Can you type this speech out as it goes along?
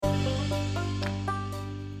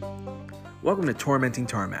Welcome to Tormenting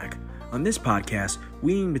Tarmac. On this podcast,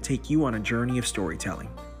 we aim to take you on a journey of storytelling,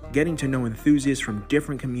 getting to know enthusiasts from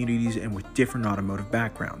different communities and with different automotive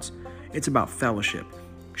backgrounds. It's about fellowship,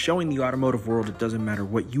 showing the automotive world it doesn't matter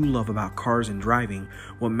what you love about cars and driving,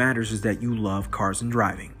 what matters is that you love cars and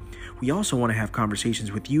driving. We also want to have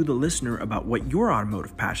conversations with you, the listener, about what your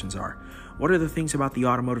automotive passions are. What are the things about the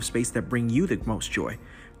automotive space that bring you the most joy?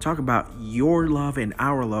 Talk about your love and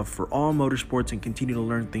our love for all motorsports and continue to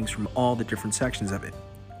learn things from all the different sections of it.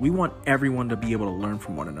 We want everyone to be able to learn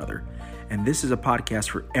from one another. And this is a podcast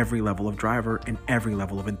for every level of driver and every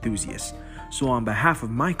level of enthusiast. So on behalf of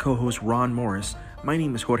my co-host Ron Morris, my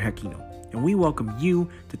name is Jorge Aquino, and we welcome you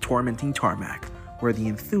to Tormenting Tarmac, where the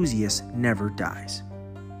enthusiast never dies.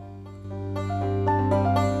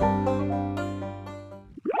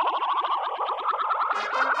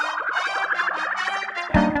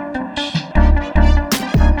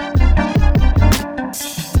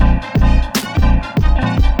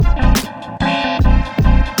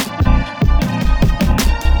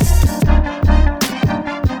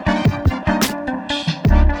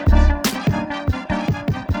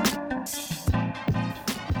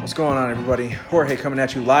 What's going on, everybody? Jorge coming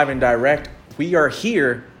at you live and direct. We are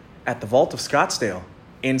here at the Vault of Scottsdale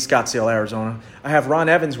in Scottsdale, Arizona. I have Ron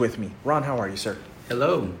Evans with me. Ron, how are you, sir?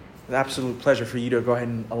 Hello. An absolute pleasure for you to go ahead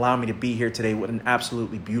and allow me to be here today with an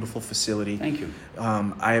absolutely beautiful facility. Thank you.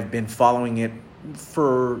 I have been following it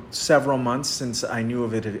for several months since I knew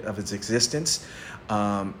of its existence.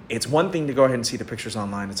 It's one thing to go ahead and see the pictures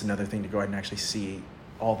online. It's another thing to go ahead and actually see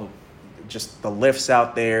all the lifts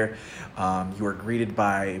out there. You are greeted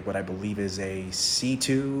by what I believe is a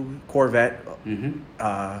C2 Corvette. What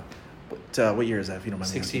year is that, if you don't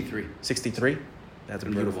mind me asking? 63. 63? That's a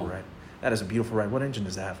beautiful ride. That is a beautiful ride. What engine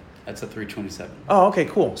does that have? That's a 327. Oh, okay,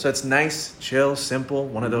 cool. So it's nice, chill, simple.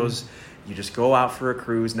 One of those, you just go out for a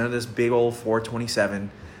cruise. None of this big old 427,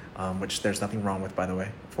 which there's nothing wrong with, by the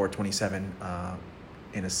way. 427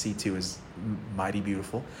 in a C2 is mighty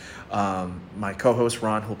beautiful. My co-host,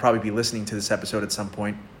 Ron, who'll probably be listening to this episode at some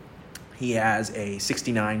point, he has a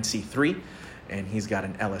 69 C3, and he's got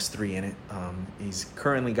an LS3 in it. He's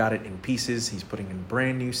currently got it in pieces. He's putting in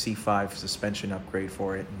brand new C5 suspension upgrade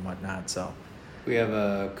for it and whatnot. So We have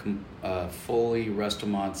a fully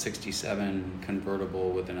Restomod 67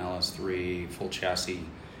 convertible with an LS3 full chassis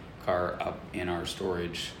car up in our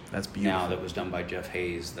storage. That's beautiful. Now that was done by Jeff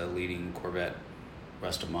Hayes, the leading Corvette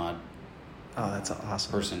Restomod that's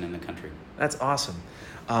awesome. person in the country. That's awesome.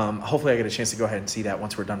 Hopefully I get a chance to go ahead and see that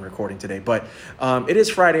once we're done recording today. But it is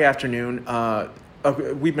Friday afternoon.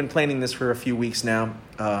 We've been planning this for a few weeks now.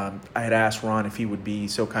 I had asked Ron if he would be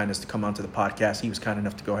so kind as to come onto the podcast. He was kind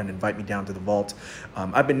enough to go ahead and invite me down to the vault.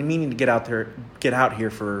 I've been meaning to get out here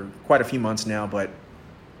for quite a few months now, but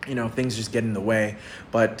things just get in the way.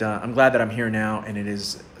 But I'm glad that I'm here now, and it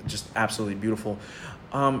is just absolutely beautiful.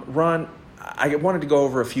 Ron, I wanted to go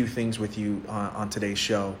over a few things with you on today's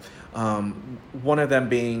show. One of them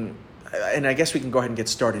being, and I guess we can go ahead and get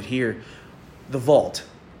started here, the vault.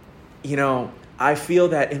 I feel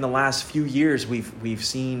that in the last few years we've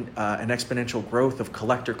seen an exponential growth of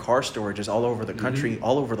collector car storages all over the country,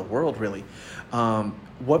 all over the world, really.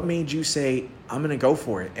 What made you say, I'm going to go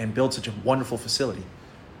for it and build such a wonderful facility?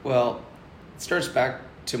 Well, it starts back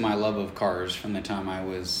to my love of cars from the time I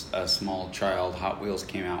was a small child. Hot Wheels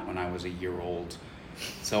came out when I was a year old.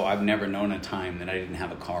 So I've never known a time that I didn't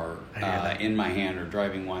have a car in my hand or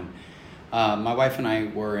driving one. My wife and I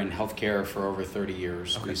were in healthcare for over 30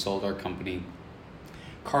 years. Okay. We sold our company.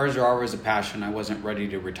 Cars are always a passion. I wasn't ready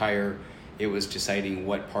to retire. It was deciding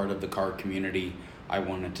what part of the car community I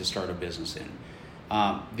wanted to start a business in.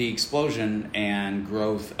 The explosion and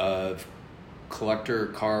growth of collector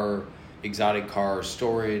car, exotic car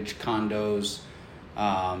storage, condos,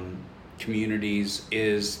 communities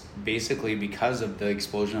is basically because of the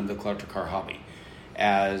explosion of the collector car hobby.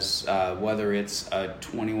 As whether it's a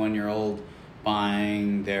 21-year-old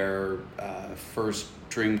buying their first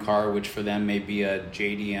dream car, which for them may be a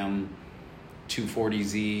JDM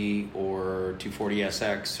 240Z or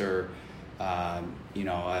 240SX or a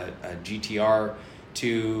GTR,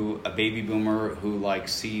 to a baby boomer who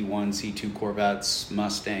likes C1, C2 Corvettes,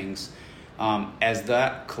 Mustangs. As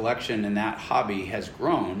that collection and that hobby has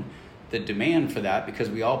grown, the demand for that, because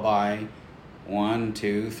we all buy 1,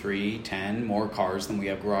 2, 3, 10 more cars than we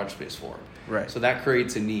have garage space for. Right. So that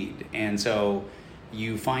creates a need. And so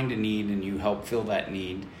you find a need and you help fill that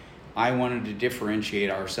need. I wanted to differentiate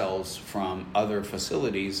ourselves from other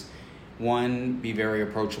facilities. One, be very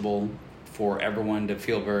approachable for everyone to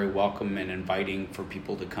feel very welcome and inviting for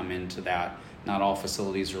people to come into that. Not all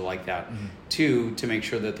facilities are like that. Mm-hmm. Two, to make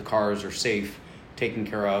sure that the cars are safe, taken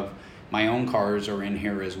care of, my own cars are in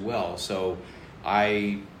here as well. So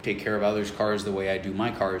I take care of others' cars the way I do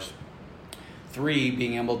my cars. 3,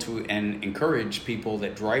 being able to and encourage people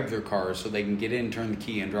that drive their cars so they can get in, turn the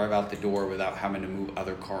key, and drive out the door without having to move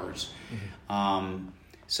other cars.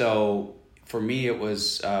 So for me, it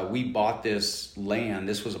was, we bought this land.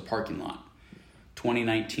 This was a parking lot.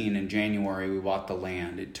 2019 in January, we bought the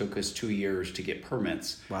land. It took us 2 years to get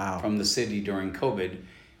permits from the city during COVID.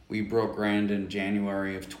 We broke ground in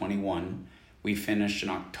January of 21. We finished in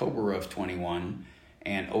October of 21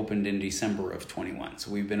 and opened in December of 21.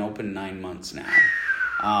 So we've been open 9 months now.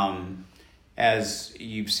 As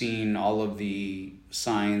you've seen all of the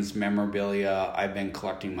signs, memorabilia, I've been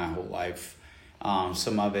collecting my whole life.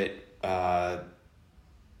 Some of it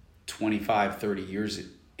 25, 30 years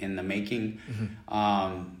in the making,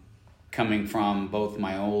 coming from both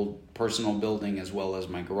my old personal building as well as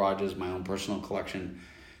my garages, my own personal collection.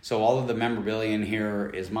 So all of the memorabilia in here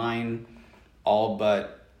is mine. All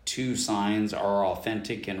but 2 signs are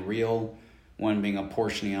authentic and real. One being a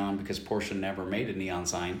Porsche neon, because Porsche never made a neon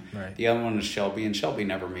sign. Right. The other one is Shelby, and Shelby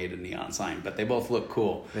never made a neon sign, but they both look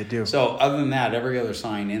cool. They do. So other than that, every other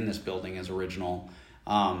sign in this building is original,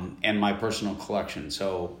 and my personal collection.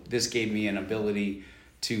 So this gave me an ability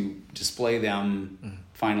to display them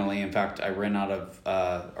finally. In fact, I ran out of,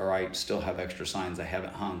 or I still have extra signs I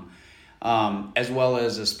haven't hung, as well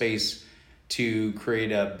as a space to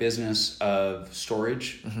create a business of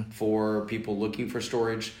storage for people looking for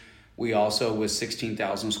storage. We also, with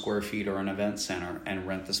 16,000 square feet, are an event center and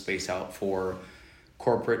rent the space out for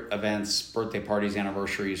corporate events, birthday parties,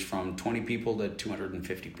 anniversaries from 20 people to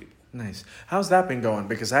 250 people. Nice. How's that been going?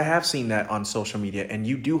 Because I have seen that on social media, and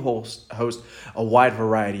you do host a wide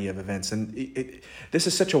variety of events. And this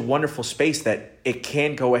is such a wonderful space that it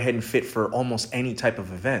can go ahead and fit for almost any type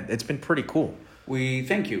of event. It's been pretty cool. We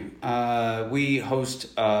thank you. We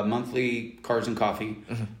host monthly Cars and Coffee.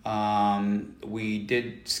 We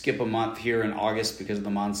did skip a month here in August because of the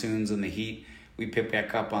monsoons and the heat. We pick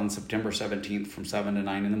back up on September 17th from 7 to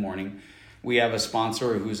 9 in the morning. We have a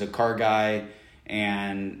sponsor who's a car guy,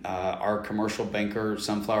 and our commercial banker,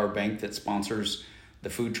 Sunflower Bank, that sponsors the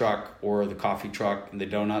food truck or the coffee truck and the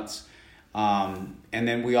donuts. And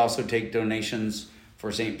then we also take donations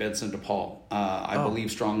for St. Vincent de Paul. I believe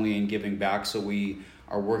strongly in giving back, so we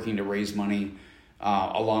are working to raise money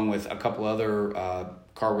along with a couple other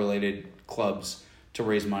car-related clubs to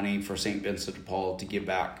raise money for St. Vincent de Paul to give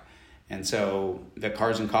back. And so the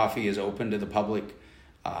Cars and Coffee is open to the public.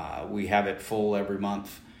 We have it full every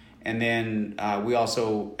month. And then we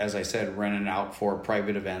also, as I said, rent it out for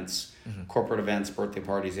private events, corporate events, birthday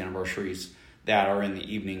parties, anniversaries that are in the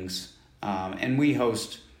evenings. And we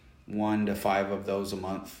host 1 to 5 of those a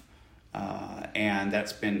month. And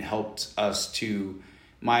that's been helped us to,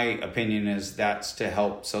 my opinion is that's to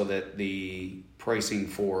help so that the pricing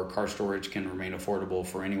for car storage can remain affordable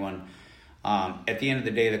for anyone. At the end of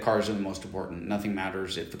the day, the cars are the most important. Nothing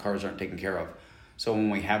matters if the cars aren't taken care of. So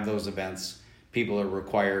when we have those events, people are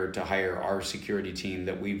required to hire our security team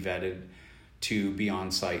that we've vetted to be on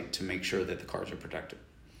site to make sure that the cars are protected.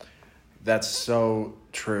 That's so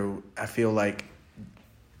true. I feel like,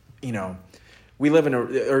 we live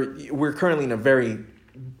we're currently in a very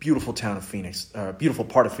beautiful town of Phoenix, beautiful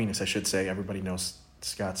part of Phoenix, I should say. Everybody knows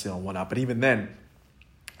Scottsdale and whatnot, but even then,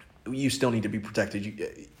 you still need to be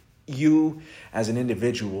protected. You, as an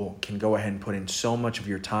individual, can go ahead and put in so much of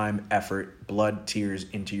your time, effort, blood, tears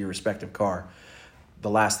into your respective car. The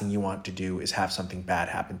last thing you want to do is have something bad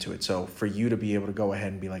happen to it. So for you to be able to go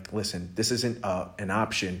ahead and be like, listen, this isn't an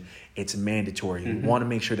option. It's mandatory. You want to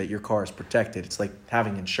make sure that your car is protected. It's like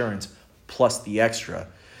having insurance plus the extra.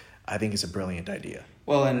 I think is a brilliant idea.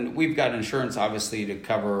 Well, and we've got insurance, obviously, to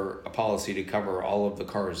cover a policy to cover all of the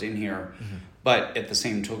cars in here. But at the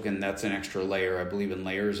same token, that's an extra layer. I believe in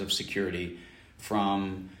layers of security,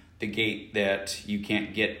 from the gate that you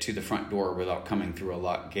can't get to the front door without coming through a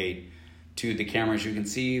locked gate, to the cameras you can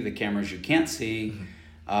see, the cameras you can't see,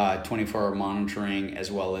 24-hour monitoring,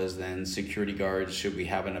 as well as then security guards should we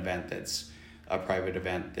have an event that's a private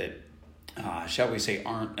event that, shall we say,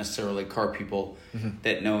 aren't necessarily car people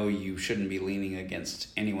that know you shouldn't be leaning against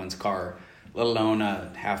anyone's car, let alone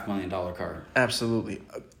a $500,000 car. Absolutely.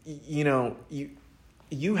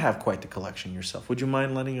 You have quite the collection yourself. Would you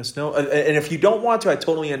mind letting us know? And if you don't want to, I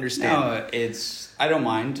totally understand. No, I don't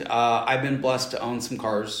mind. I've been blessed to own some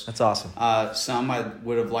cars. That's awesome. Some I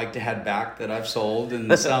would have liked to have back that I've sold,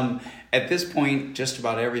 and some, at this point, just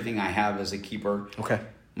about everything I have is a keeper. Okay.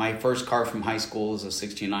 My first car from high school is a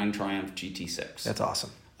 69 Triumph GT6. That's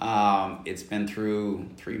awesome. It's been through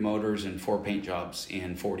 3 motors and 4 paint jobs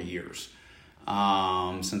in 40 years.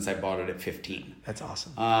 since I bought it at 15. That's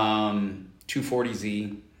awesome.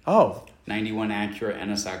 240Z. Oh. 91 Acura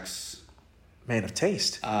NSX. Man of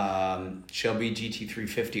taste. Shelby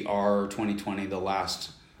GT350R 2020, the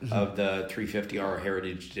last of the 350R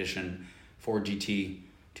Heritage Edition. Ford GT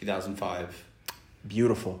 2005.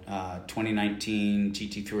 Beautiful. 2019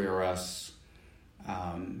 GT3 RS.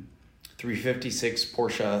 356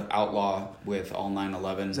 Porsche Outlaw with all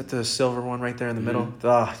 911. Is that the silver one right there in the middle?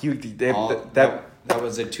 That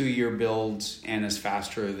was a 2-year build and is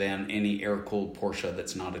faster than any air-cooled Porsche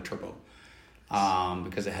that's not a turbo.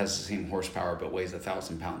 Because it has the same horsepower but weighs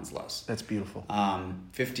 1,000 pounds less. That's beautiful.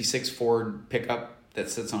 56 Ford pickup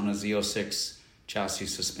that sits on a Z06 chassis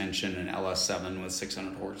suspension and LS7 with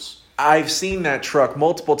 600 horse. I've seen that truck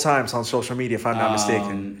multiple times on social media, if I'm not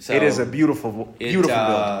mistaken. So it is a beautiful build.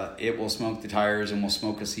 It will smoke the tires and will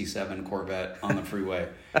smoke a C7 Corvette on the freeway.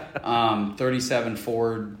 37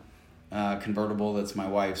 Ford convertible, that's my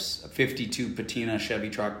wife's. A 52 Patina Chevy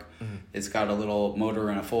truck. Mm-hmm. It's got a little motor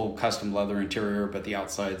and a full custom leather interior, but the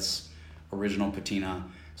outside's original Patina.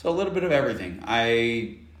 So a little bit of everything.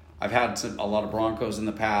 I've had a lot of Broncos in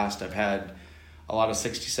the past. I've had a lot of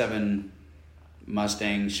 67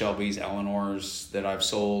 Mustangs, Shelbys, Eleanors that I've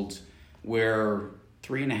sold. We're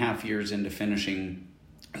 3.5 years into finishing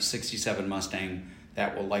a 67 Mustang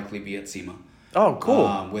that will likely be at SEMA. Oh,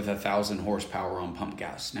 cool. With 1,000 horsepower on pump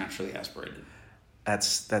gas, naturally aspirated.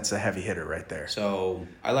 That's a heavy hitter right there. So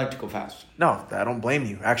I like to go fast. No, I don't blame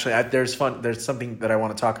you. Actually, there's something that I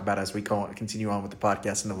want to talk about as we continue on with the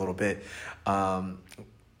podcast in a little bit.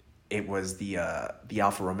 It was the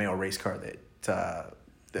Alfa Romeo race car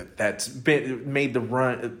that's been made the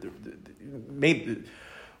run.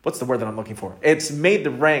 What's the word that I'm looking for? It's made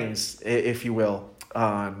the rings, if you will,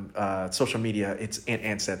 on social media. It's Ant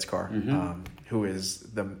Ansted's car, who is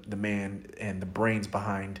the man and the brains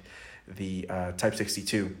behind the Type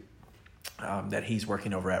 62 that he's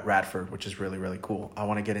working over at Radford, which is really, really cool. I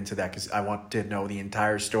want to get into that because I want to know the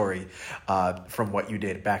entire story from what you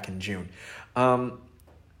did back in June.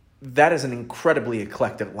 That is an incredibly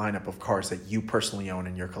eclectic lineup of cars that you personally own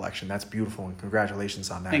in your collection. That's beautiful, and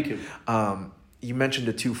congratulations on that. Thank you. You mentioned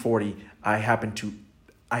a 240. I happened to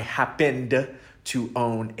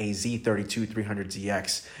own a Z32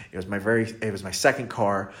 300ZX. It was my second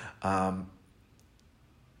car, and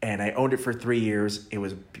I owned it for 3 years. It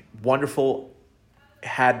was wonderful.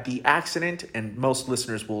 Had the accident, and most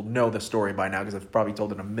listeners will know the story by now because I've probably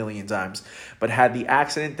told it a million times, but had the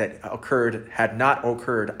accident that occurred had not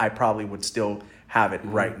occurred, I probably would still have it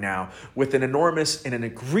right now with an enormous and an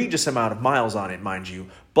egregious amount of miles on it, mind you,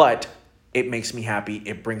 but it makes me happy.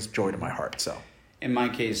 It brings joy to my heart. So in my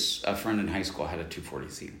case, a friend in high school had a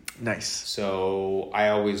 240Z. Nice. So I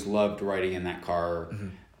always loved riding in that car.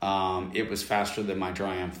 It was faster than my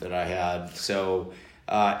Triumph that I had. So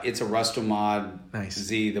it's a Rustomod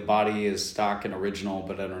Z. The body is stock and original,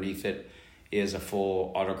 but underneath it is a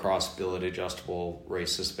full autocross billet adjustable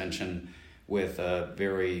race suspension with a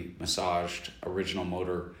very massaged original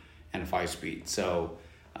motor and a 5-speed. So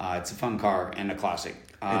it's a fun car and a classic.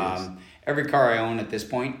 Every car I own at this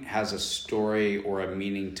point has a story or a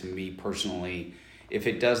meaning to me personally. If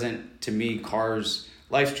it doesn't, to me,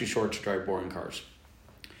 life's too short to drive boring cars.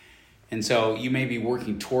 And so you may be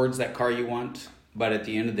working towards that car you want, but at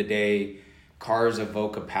the end of the day, cars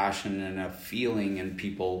evoke a passion and a feeling in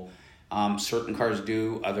people. Certain cars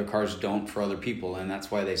do, other cars don't for other people, and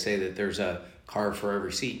that's why they say that there's a car for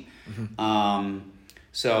every seat.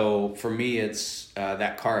 So for me, it's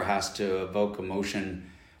that car has to evoke emotion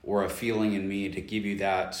or a feeling in me to give you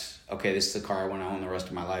that, okay, this is the car I want to own the rest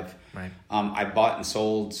of my life. Right. I bought and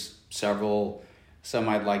sold several. Some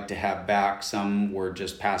I'd like to have back. Some were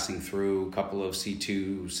just passing through. A couple of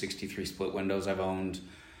C2 63 split windows I've owned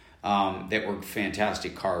that were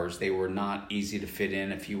fantastic cars. They were not easy to fit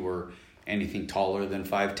in if you were anything taller than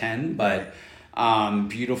 5'10", but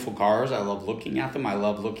beautiful cars. I love looking at them. I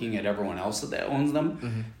love looking at everyone else that owns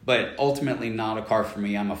them. But ultimately not a car for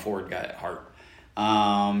me. I'm a Ford guy at heart.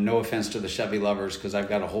 No offense to the Chevy lovers because I've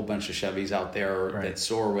got a whole bunch of Chevys out there that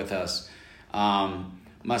soar with us.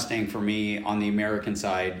 Mustang for me on the American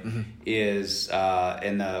side is,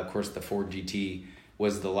 and of course the Ford GT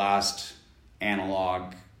was the last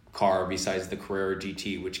analog car besides the Carrera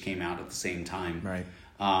GT, which came out at the same time,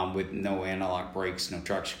 with no analog brakes, no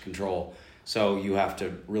traction control. So you have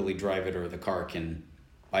to really drive it or the car can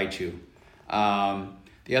bite you.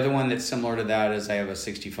 The other one that's similar to that is I have a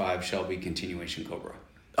 65 Shelby Continuation Cobra.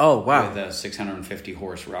 Oh, wow. With a 650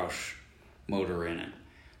 horse Roush motor in it.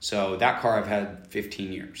 So that car I've had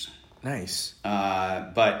 15 years. Nice.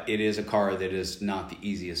 But it is a car that is not the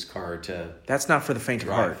easiest car to. That's not for the faint of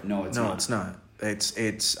drive. heart. No, it's not. It's not.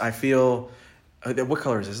 It's. I feel. What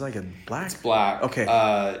color is this? Like a black? It's black. Okay.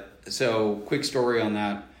 So quick story on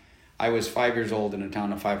that. I was 5 years old in a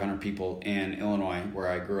town of 500 people in Illinois, where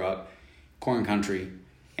I grew up, corn country.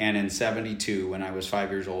 And in 72, when I was 5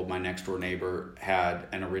 years old, my next door neighbor had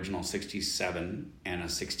an original 67 and a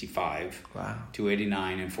 65, wow,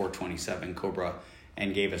 289 and 427 Cobra,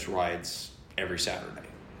 and gave us rides every Saturday.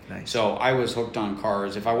 Nice. So I was hooked on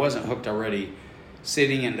cars. If I wasn't hooked already,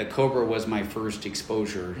 sitting in the Cobra was my first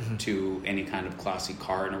exposure to any kind of classic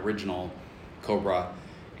car, an original Cobra.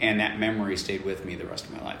 And that memory stayed with me the rest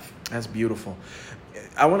of my life. That's beautiful.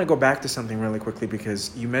 I want to go back to something really quickly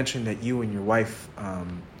because you mentioned that you and your wife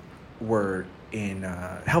were in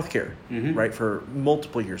healthcare, right, for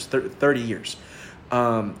multiple years, 30 years.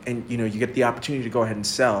 And, you get the opportunity to go ahead and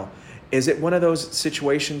sell. Is it one of those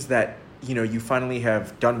situations that, you finally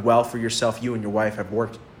have done well for yourself, you and your wife have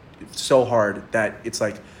worked so hard that it's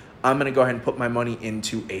like, I'm going to go ahead and put my money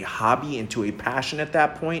into a hobby, into a passion at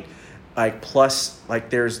that point? Like, plus, like,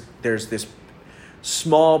 there's this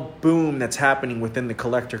small boom that's happening within the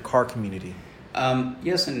collector car community.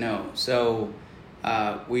 Yes and no. So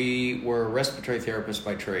we were respiratory therapists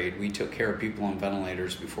by trade. We took care of people on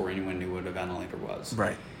ventilators before anyone knew what a ventilator was.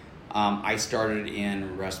 Right. I started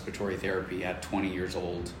in respiratory therapy at 20 years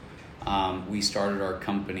old. We started our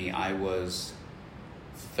company. I was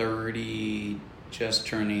 30,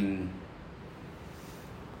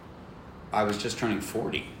 I was just turning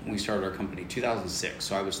 40 when we started our company, 2006.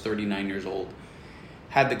 So I was 39 years old.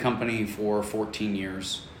 Had the company for 14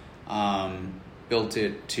 years. Built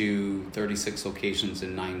it to 36 locations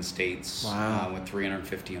in 9 states. Wow. With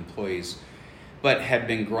 350 employees. But had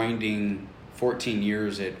been grinding 14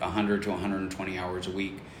 years at 100 to 120 hours a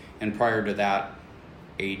week. And prior to that,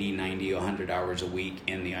 80, 90, 100 hours a week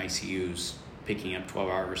in the ICUs, picking up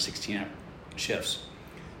 12-hour, 16-hour shifts.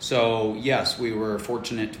 So yes, we were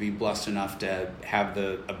fortunate to be blessed enough to have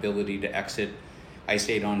the ability to exit. I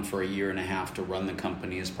stayed on for a year and a half to run the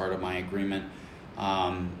company as part of my agreement.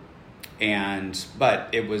 But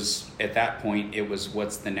it was, at that point, it was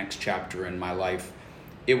what's the next chapter in my life.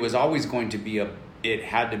 It was always going to be it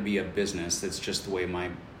had to be a business. That's just the way my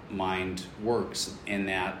mind works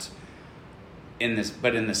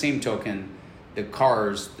but in the same token, the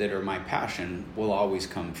cars that are my passion will always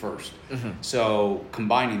come first. So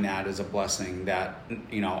combining that is a blessing that,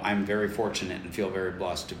 I'm very fortunate and feel very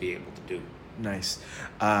blessed to be able to do. Nice.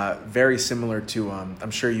 Very similar to,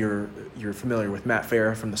 I'm sure you're familiar with Matt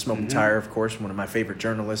Farah from The Smoking Tire, of course, one of my favorite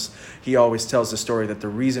journalists. He always tells the story that the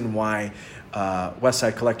reason why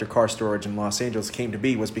Westside Collector Car Storage in Los Angeles came to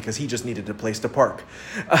be was because he just needed a place to park.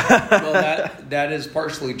 Well, that is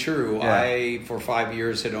partially true. Yeah. I, for 5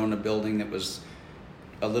 years, had owned a building that was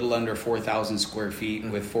a little under 4,000 square feet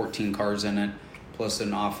with 14 cars in it, plus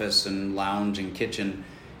an office and lounge and kitchen.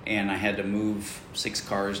 And I had to move 6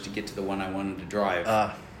 cars to get to the one I wanted to drive.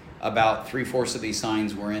 About 3/4 of these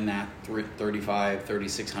signs were in that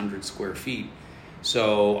 3,600 square feet.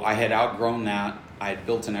 So I had outgrown that. I had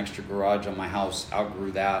built an extra garage on my house,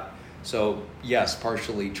 outgrew that. So yes,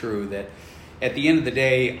 partially true that at the end of the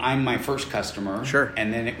day, I'm my first customer. Sure.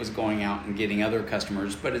 And then it was going out and getting other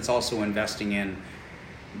customers, but it's also investing in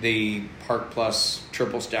the Park Plus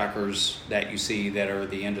triple stackers that you see that are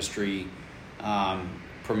the industry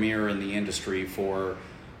premier in the industry for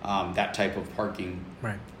that type of parking.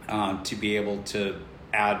 Right. To be able to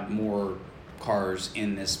add more cars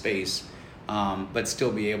in this space, but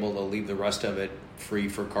still be able to leave the rest of it free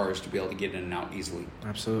for cars to be able to get in and out easily.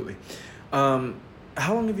 Absolutely.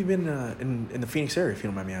 How long have you been in the Phoenix area, if you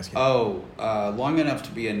don't mind me asking? Long enough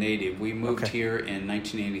to be a native. We moved here in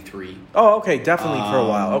 1983. Oh, okay. Definitely for a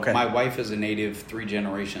while. Okay. My wife is a native 3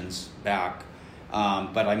 generations back,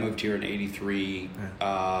 but I moved here in 83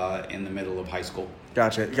 in the middle of high school.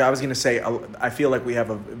 Gotcha. Yeah, I was going to say, I feel like we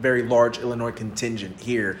have a very large Illinois contingent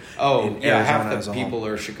here. In Arizona, half the people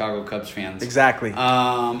are Chicago Cubs fans. Exactly.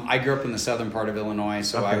 I grew up in the southern part of Illinois,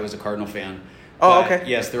 so I was a Cardinal fan. Oh, but okay.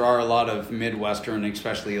 Yes, there are a lot of Midwestern,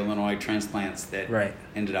 especially Illinois transplants that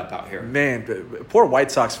ended up out here. Man, poor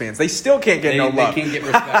White Sox fans. They still can't get no love. They can't get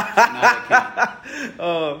respect. No, they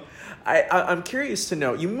can't. I'm curious to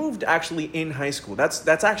know, you moved actually in high school. That's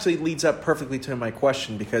actually leads up perfectly to my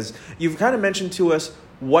question, because you've kind of mentioned to us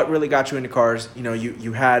what really got you into cars.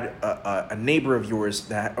 You had a neighbor of yours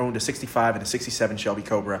that owned a 65 and a 67 Shelby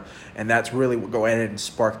Cobra, and that's really what go ahead and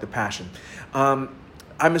sparked the passion.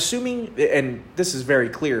 I'm assuming, and this is very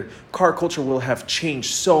clear, car culture will have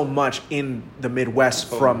changed so much in the Midwest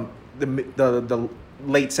from the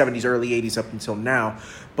late 70s, early 80s up until now.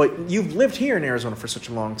 But you've lived here in Arizona for such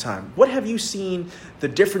a long time. What have you seen the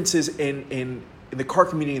differences in the car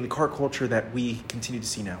community and the car culture that we continue to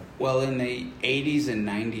see now? Well, in the 80s and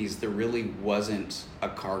 90s, there really wasn't a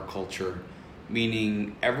car culture,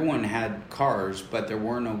 meaning everyone had cars, but there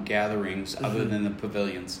were no gatherings other than the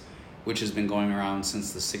pavilions, which has been going around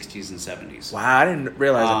since the 60s and 70s. Wow, I didn't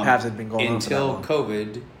realize that PAVs had been going on for that long. Until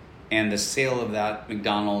COVID and the sale of that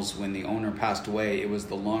McDonald's when the owner passed away, it was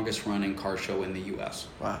the longest running car show in the U.S.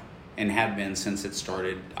 Wow. And had been since it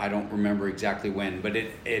started. I don't remember exactly when, but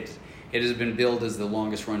it has been billed as the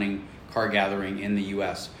longest running car gathering in the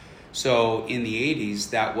U.S. So in the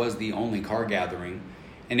 80s, that was the only car gathering.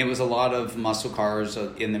 And it was a lot of muscle cars.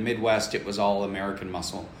 In the Midwest, it was all American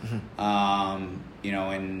muscle.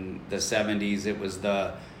 In the 70s, it was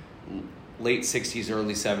the late 60s,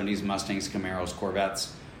 early 70s, Mustangs, Camaros,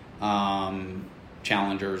 Corvettes,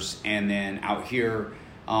 Challengers. And then out here,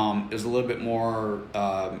 there's a little bit more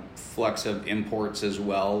flux of imports as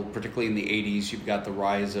well. Particularly in the 80s, you've got the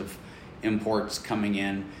rise of imports coming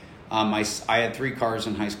in. I had 3 cars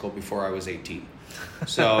in high school before I was 18.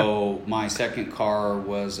 So my second car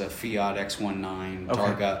was a Fiat X19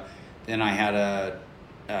 Targa. Then I had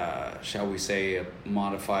shall we say, a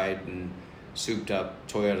modified and souped up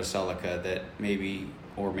Toyota Celica that maybe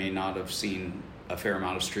or may not have seen a fair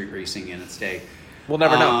amount of street racing in its day. We'll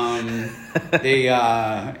never know.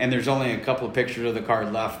 And there's only a couple of pictures of the car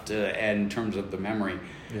left in terms of the memory.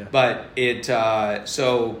 Yeah. But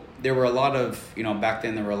so there were a lot of, back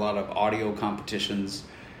then there were a lot of audio competitions.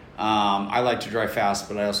 I like to drive fast,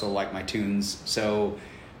 but I also like my tunes. So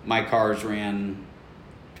my cars ran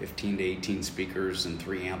 15 to 18 speakers and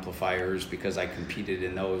 3 amplifiers because I competed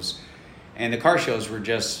in those. And the car shows were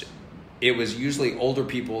it was usually older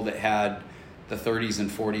people that had the 30s and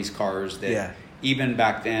 40s cars that even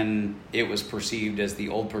back then it was perceived as the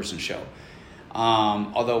old person show.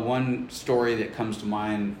 Although one story that comes to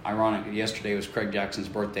mind, ironically, yesterday was Craig Jackson's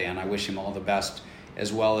birthday, and I wish him all the best,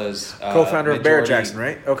 as well as co-founder of Barrett Jackson,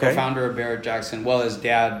 right? Okay. Co-founder of Barrett Jackson. Well, his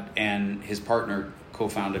dad and his partner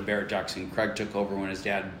co-founded Barrett Jackson. Craig took over when his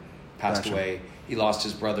dad passed away. He lost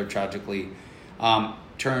his brother tragically.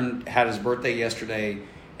 Had his birthday yesterday,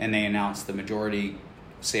 and they announced the majority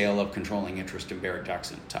sale of controlling interest in Barrett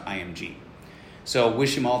Jackson to IMG. So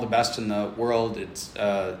wish him all the best in the world. It's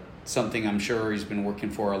something I'm sure he's been working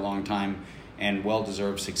for a long time, and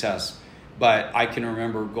well-deserved success. But I can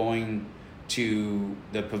remember going to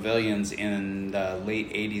the pavilions in the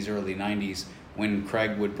late 80s, early 90s when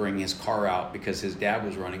Craig would bring his car out because his dad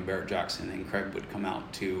was running Barrett Jackson, and Craig would come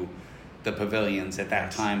out to the pavilions. At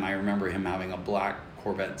that time, I remember him having a black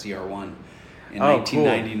Corvette ZR1 in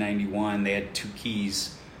 1990-91. They had 2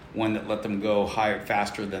 keys, one that let them go higher,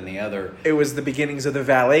 faster than the other. It was the beginnings of the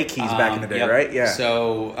valet keys back in the day, right? Yeah.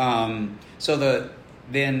 So,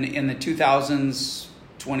 then in the 2000s,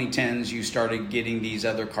 2010s, you started getting these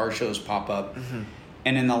other car shows pop up. Mm-hmm.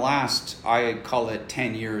 And in the last, I call it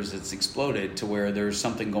 10 years, it's exploded to where there's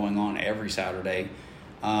something going on every Saturday.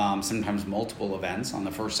 Sometimes multiple events. On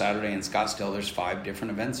the first Saturday in Scottsdale, there's 5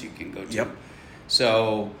 different events you can go to. Yep.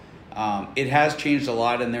 So it has changed a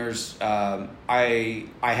lot, and there's I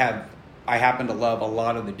happen to love a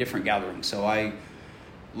lot of the different gatherings. So I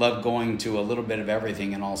love going to a little bit of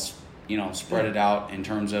everything, and I'll spread it out in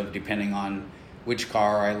terms of depending on which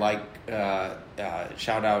car I like.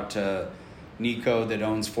 Shout out to Nico that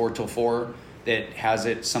owns 4 Till 4 that has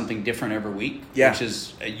it something different every week, which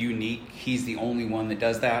is unique. He's the only one that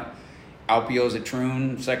does that. Alpio's at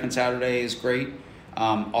Troon, second Saturday is great.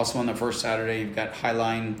 Also on the first Saturday, you've got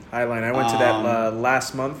Highline. I went to that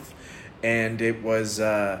last month, and it was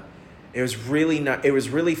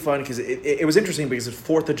really fun because it was interesting because it's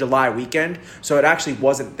 4th of July weekend, so it actually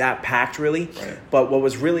wasn't that packed really. Right. But what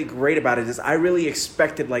was really great about it is I really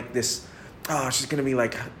expected like this. Oh, it's just going to be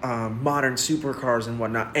like modern supercars and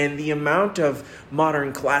whatnot. And the amount of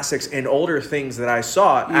modern classics and older things that I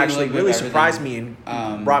saw actually really surprised me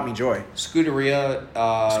and brought me joy. Scuderia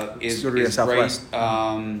is Southwest.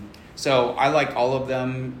 Great. So I like all of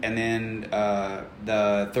them. And then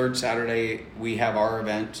the third Saturday, we have our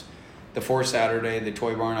event. The fourth Saturday, the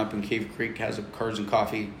Toy Barn up in Cave Creek has a Cars and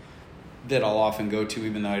Coffee that I'll often go to,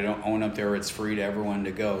 even though I don't own up there. It's free to everyone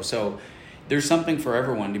to go. So there's something for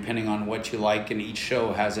everyone depending on what you like, and each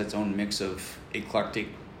show has its own mix of eclectic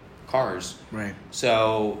cars. Right.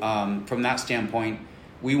 So from that standpoint,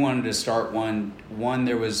 we wanted to start one.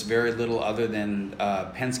 There was very little other than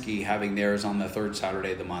Penske having theirs on the third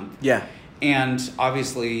Saturday of the month. Yeah. And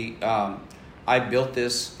obviously, I built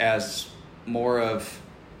this as more of,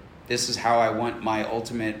 this is how I want my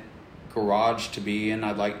ultimate garage to be in.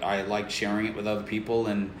 I like sharing it with other people,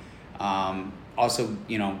 and also,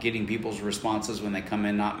 getting people's responses when they come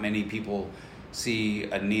in. Not many people see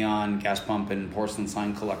a neon, gas pump, and porcelain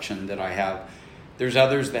sign collection that I have. There's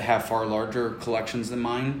others that have far larger collections than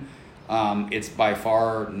mine. It's by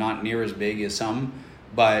far not near as big as some,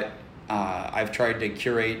 but I've tried to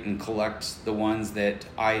curate and collect the ones that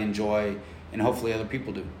I enjoy, and hopefully other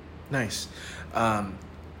people do. Nice.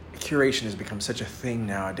 Curation has become such a thing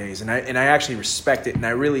nowadays, and I actually respect it, and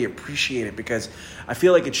I really appreciate it, because I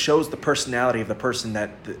feel like it shows the personality of the person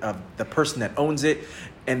that owns it,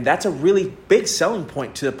 and that's a really big selling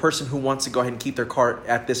point to the person who wants to go ahead and keep their car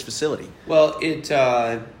at this facility. Well,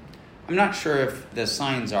 I'm not sure if the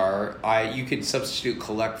signs are. You could substitute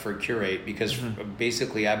collect for curate, because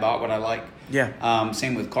basically I bought what I like. Yeah.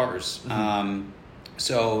 Same with cars. And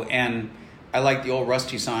I like the old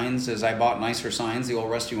rusty signs. As I bought nicer signs, the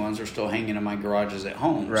old rusty ones are still hanging in my garages at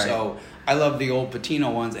home. Right. So I love the old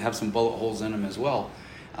patina ones that have some bullet holes in them as well.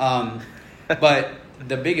 But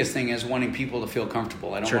the biggest thing is wanting people to feel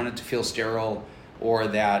comfortable. I don't want it to feel sterile, or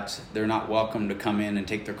that they're not welcome to come in and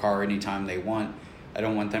take their car anytime they want. I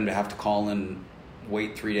don't want them to have to call and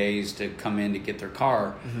wait 3 days to come in to get their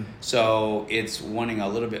car. So it's wanting a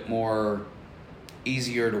little bit more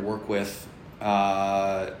easier to work with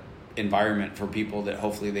environment for people, that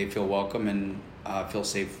hopefully they feel welcome and feel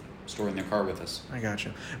safe storing their car with us. I got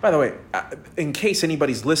you. By the way, in case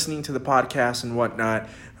anybody's listening to the podcast and whatnot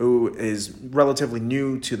who is relatively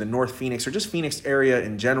new to the North Phoenix or just Phoenix area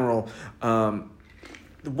in general,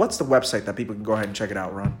 what's the website that people can go ahead and check it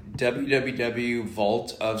out, Ron?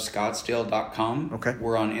 www.vaultofscottsdale.com. Okay.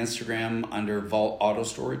 We're on Instagram under Vault Auto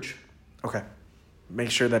Storage. Okay. Make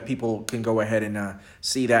sure that people can go ahead and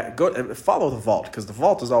see that. Go follow the Vault, because the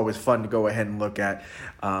Vault is always fun to go ahead and look at.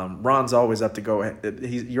 Ron's always up to go ahead.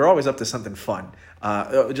 You're always up to something fun.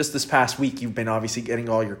 Just this past week, you've been obviously getting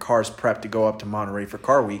all your cars prepped to go up to Monterey for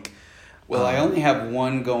Car Week. Well, I only have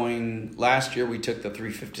one going. Last year, we took the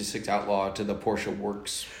 356 Outlaw to the Porsche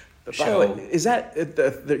Works show. By the way, is that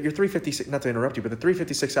your 356? Not to interrupt you, but the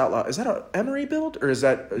 356 Outlaw, is that an Emery build, or is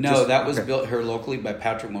that no? That was built here locally by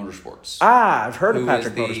Patrick Motorsports. I've heard of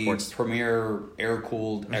Patrick Motorsports. Who is the premier air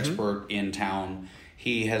cooled expert in town.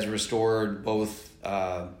 He has restored both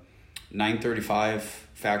 935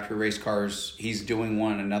 factory race cars. He's doing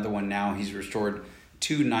another one now. He's restored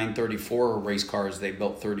 2 934 race cars. They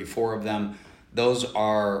built 34 of them. Those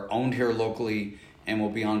are owned here locally and will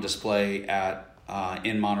be on display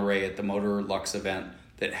in Monterey at the Motor Lux event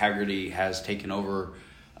that Hagerty has taken over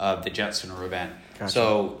the Jet Center event. Gotcha.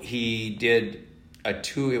 So he did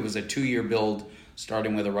it was a 2-year build,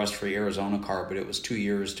 starting with a rust-free Arizona car, but it was 2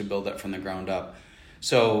 years to build that from the ground up.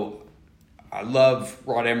 So I love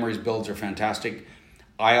Rod Emery's builds, are fantastic.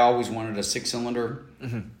 I always wanted a 6-cylinder.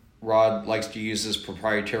 Rod likes to use this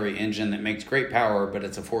proprietary engine that makes great power, but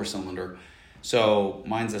it's a 4-cylinder. So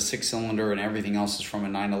mine's a 6-cylinder, and everything else is from a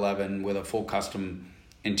 911 with a full custom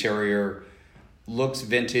interior. Looks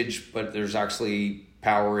vintage, but there's actually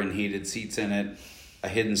power and heated seats in it, a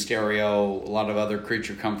hidden stereo, a lot of other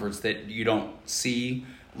creature comforts that you don't see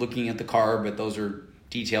looking at the car, but those are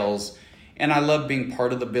details. And I love being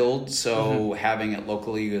part of the build, so having it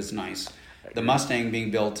locally is nice. The Mustang is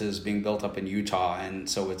being built up in Utah, and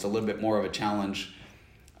so it's a little bit more of a challenge.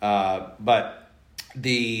 But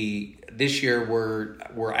this year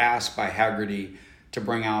we're asked by Hagerty to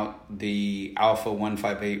bring out the Alpha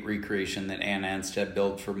 158 recreation that Ann Anstead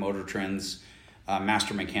built for Motor Trend's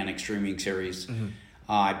Master Mechanic streaming series.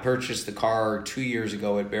 I purchased the car 2 years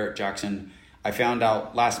ago at Barrett Jackson. I found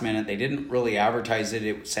out last minute they didn't really advertise it.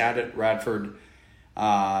 It sat at Radford,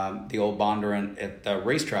 the old Bondurant, at the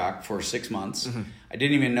racetrack for 6 months. I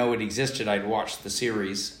didn't even know it existed. I'd watched the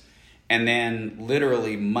series. And then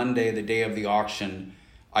literally Monday, the day of the auction,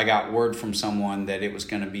 I got word from someone that it was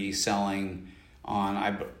going to be selling on,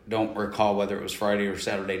 I don't recall whether it was Friday or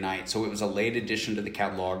Saturday night. So it was a late addition to the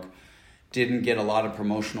catalog. Didn't get a lot of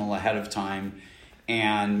promotional ahead of time,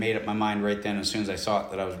 and made up my mind right then as soon as I saw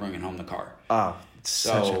it that I was bringing home the car. Oh,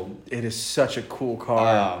 it is such a cool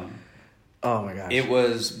car. Oh my gosh. It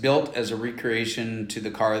was built as a recreation to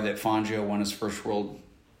the car that Fangio won his first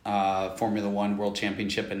Formula One World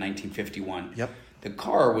Championship in 1951. Yep. The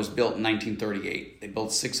car was built in 1938. They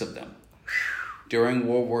built 6 of them. During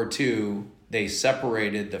World War II, they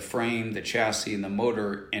separated the frame, the chassis, and the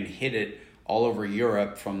motor and hid it all over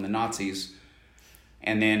Europe from the Nazis,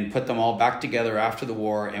 and then put them all back together after the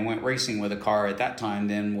war and went racing with a car at that time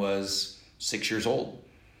then was 6 years old.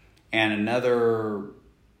 And another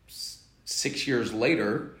 6 years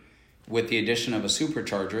later, with the addition of a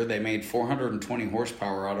supercharger, they made 420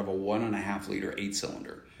 horsepower out of a 1.5 liter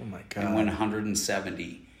 8-cylinder. Oh my God. And won 170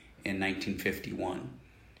 in 1951.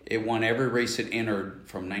 It won every race it entered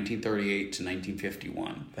from 1938 to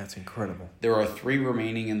 1951. That's incredible. There are 3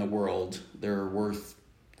 remaining in the world. They're worth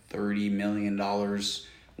 $30 million.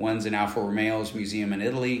 One's in Alfa Romeo's museum in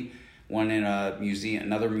Italy, one in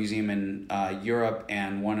another museum in Europe,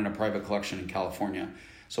 and one in a private collection in California.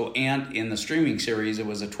 So Ant, in the streaming series, it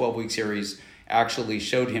was a 12-week series, actually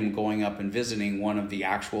showed him going up and visiting one of the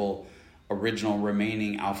actual original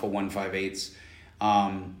remaining Alfa 158s.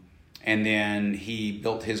 And then he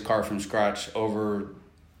built his car from scratch over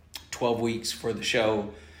 12 weeks for the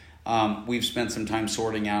show. We've spent some time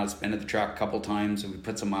sorting out. It's been at the track a couple times, and we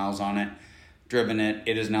put some miles on it, driven it.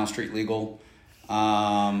 It is now street legal.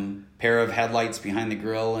 Pair of headlights behind the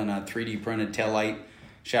grill and a 3D printed taillight.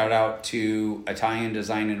 Shout out to Italian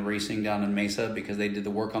Design and Racing down in Mesa because they did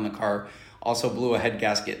the work on the car. Also blew a head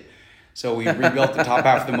gasket. So we rebuilt the top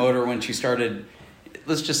half of the motor when she started.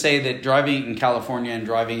 Let's just say that driving it in California and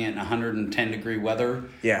driving it in 110 degree weather.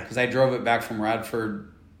 Yeah. Because I drove it back from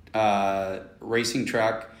Radford racing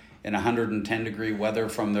track in 110 degree weather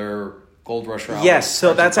from their Gold Rush rally. Yes,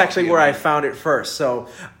 so that's actually where I found it first. So,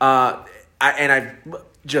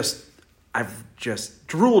 I've just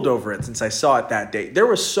drooled over it since I saw it that day. There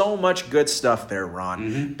was so much good stuff there, Ron.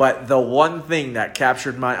 Mm-hmm. But the one thing that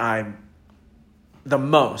captured my eye the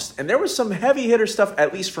most, and there was some heavy hitter stuff,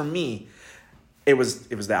 at least for me, it was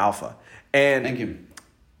the Alfa. And thank you.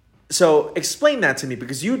 So explain that to me,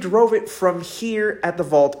 because you drove it from here at the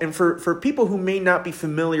vault. And for people who may not be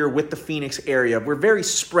familiar with the Phoenix area, we're very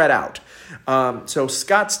spread out. So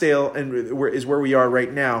Scottsdale is where we are right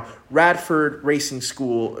now. Radford Racing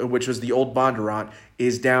School, which was the old Bondurant,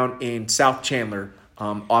 is down in South Chandler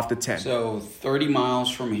off the 10. So 30 miles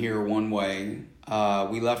from here one way.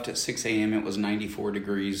 We left at 6 a.m. It was 94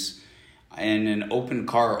 degrees. And an open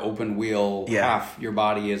car, open wheel, half your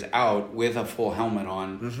body is out with a full helmet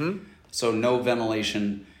on. Mm-hmm. So no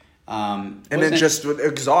ventilation. And then just with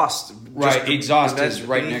exhaust. Right, exhaust is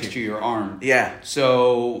right next to your arm. Yeah.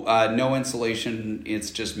 So no insulation.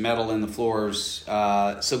 It's just metal in the floors.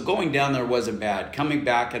 So going down there wasn't bad. Coming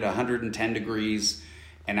back at 110 degrees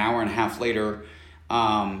an hour and a half later,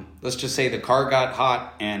 let's just say the car got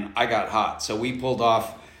hot and I got hot. So we pulled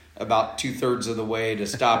off about 2/3 of the way to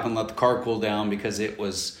stop and let the car cool down because it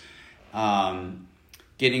was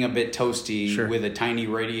getting a bit toasty with a tiny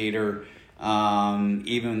radiator.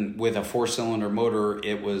 Even with a 4-cylinder motor,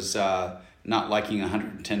 it was not liking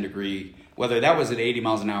 110 degree weather. That was at 80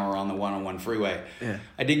 miles an hour on the 101 freeway. Yeah.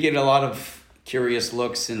 I did get a lot of curious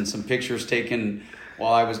looks and some pictures taken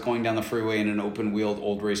while I was going down the freeway in an open-wheeled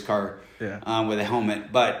old race car with a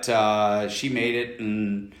helmet. But she made it,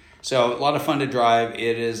 and so a lot of fun to drive.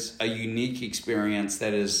 It is a unique experience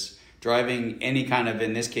that is driving any kind of,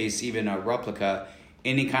 in this case, even a replica,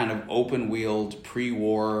 any kind of open-wheeled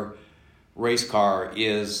pre-war race car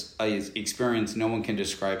is an experience no one can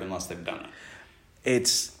describe unless they've done it.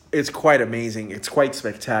 It's quite amazing. It's quite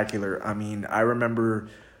spectacular. I mean, I remember,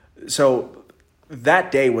 so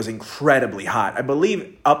that day was incredibly hot. I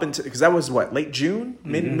believe up until, because that was what, late June,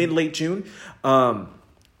 mid-late June.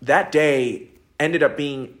 That day ended up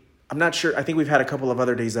being, I'm not sure. I think we've had a couple of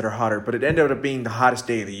other days that are hotter, but it ended up being the hottest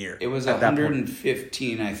day of the year. It was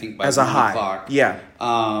 115, I think, by as a high. O'clock. Yeah.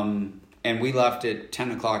 And we left at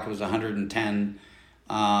 10 o'clock. It was 110.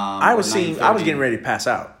 I was getting ready to pass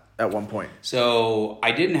out at one point. So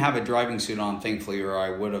I didn't have a driving suit on, thankfully, or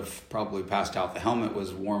I would have probably passed out. The helmet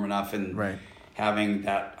was warm enough, and having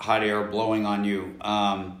that hot air blowing on you,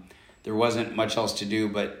 there wasn't much else to do.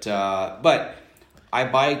 But I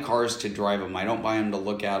buy cars to drive them. I don't buy them to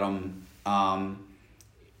look at them.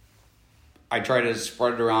 I try to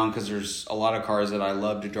spread it around because there's a lot of cars that I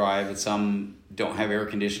love to drive, and some don't have air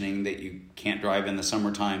conditioning that you can't drive in the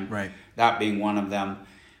summertime. Right. That being one of them.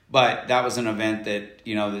 But that was an event that,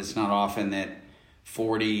 it's not often that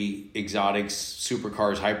 40 exotics,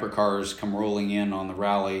 supercars, hypercars come rolling in on the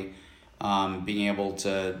rally. Being able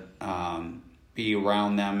to be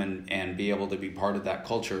around them and be able to be part of that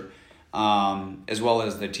culture. As well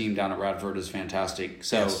as the team down at Radford is fantastic.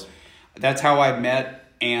 So that's how I met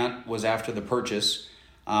Ant, was after the purchase.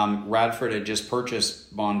 Radford had just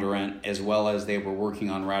purchased Bondurant, as well as they were working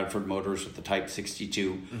on Radford motors with the Type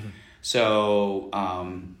 62. Mm-hmm. So,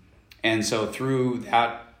 and so through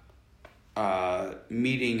that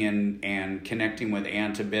meeting and connecting with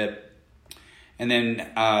Ant a bit, and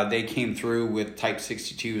then they came through with Type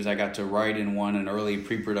 62s. I got to ride in one, an early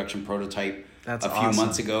pre-production prototype. That's a few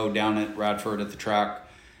months ago down at Radford at the track.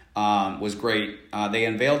 was great. They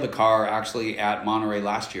unveiled the car actually at Monterey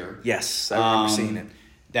last year. Yes, I remember seeing it.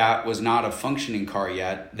 That was not a functioning car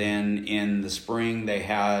yet. Then in the spring, they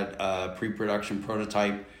had a pre-production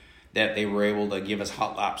prototype that they were able to give us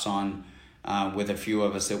hot laps on with a few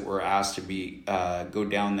of us that were asked to be go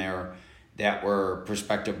down there that were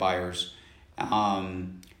prospective buyers.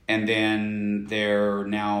 And then they're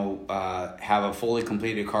now have a fully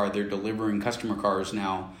completed car. They're delivering customer cars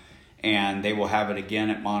now, and they will have it again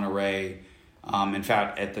at Monterey. In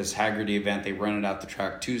fact, at this Hagerty event, they rented out the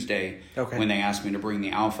track Tuesday. Okay. When they asked me to bring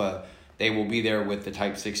the Alpha. They will be there with the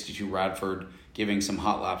Type 62 Radford, giving some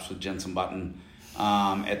hot laps with Jenson Button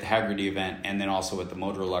at the Hagerty event, and then also at the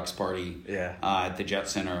Motor Lux party at the Jet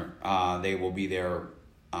Center. They will be there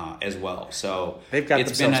as well. So they've got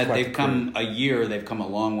they've come a year. They've come a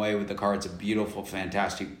long way with the car. It's a beautiful,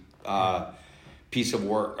 fantastic piece of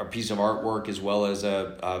work, a piece of artwork, as well as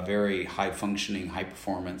a very high functioning, high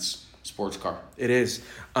performance sports car. It is.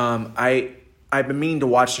 I've been meaning to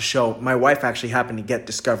watch the show. My wife actually happened to get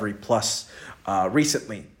Discovery Plus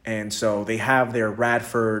recently, and so they have their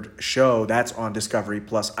Radford show that's on Discovery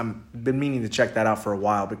Plus. I've been meaning to check that out for a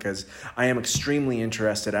while because I am extremely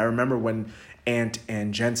interested. I remember when Ant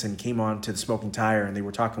and Jensen came on to the Smoking Tire and they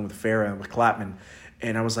were talking with Farah and with Clapman,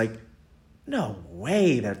 and I was like, no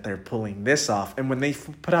way that they're pulling this off. And when they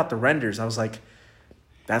put out the renders, I was like,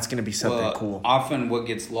 that's going to be something cool. Often what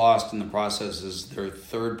gets lost in the process is their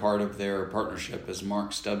third part of their partnership is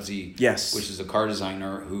Mark Stubbsy, yes, which is a car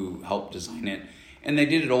designer who helped design it. And they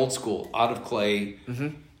did it old school, out of clay. Mm-hmm.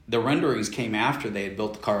 The renderings came after they had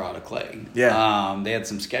built the car out of clay. Yeah. They had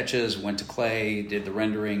some sketches, went to clay, did the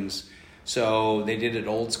renderings. So they did it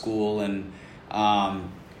old school, and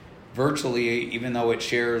virtually, even though it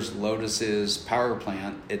shares Lotus's power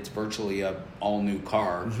plant, it's virtually a all-new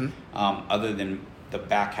car, other than the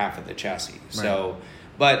back half of the chassis. Right. So,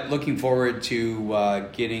 but looking forward to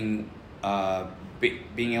being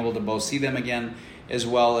able to both see them again, as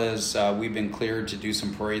well as we've been cleared to do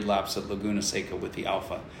some parade laps at Laguna Seca with the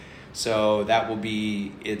Alpha. So that will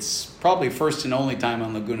be, it's probably first and only time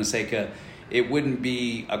on Laguna Seca. It wouldn't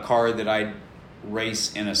be a car that I'd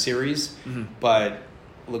race in a series, but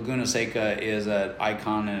Laguna Seca is an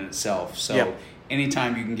icon in itself. So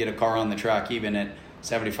anytime you can get a car on the track, even at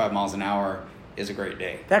 75 miles an hour, is a great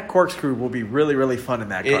day. That corkscrew will be really, really fun in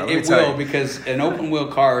that car. It will, because an open wheel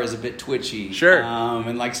car is a bit twitchy. Sure.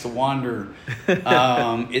 And likes to wander.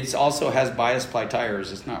 It also has bias ply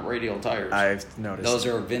tires. It's not radial tires. I've noticed. Those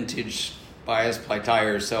are vintage bias ply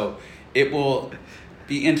tires. So it will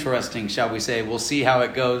be interesting, shall we say. We'll see how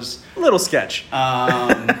it goes. Little sketch. So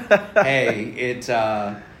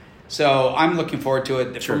I'm looking forward to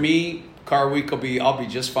it. Sure. For me, Car Week I'll be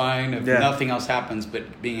just fine if nothing else happens,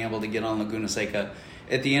 but being able to get on Laguna Seca.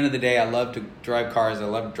 At the end of the day, I love to drive cars. I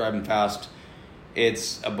love driving fast.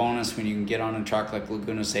 It's a bonus when you can get on a track like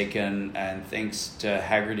Laguna Seca, and thanks to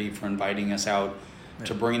Hagerty for inviting us out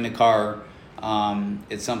to bring the car.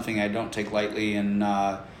 It's something I don't take lightly, and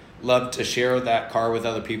love to share that car with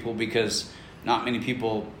other people, because not many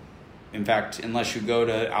people, in fact, unless you go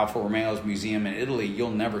to Alfa Romeo's museum in Italy,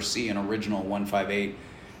 you'll never see an original 158.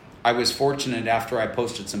 I was fortunate, after I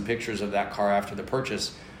posted some pictures of that car after the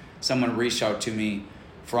purchase, someone reached out to me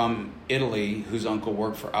from Italy whose uncle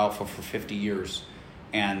worked for Alfa for 50 years.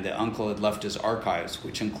 And the uncle had left his archives,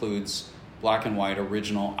 which includes black and white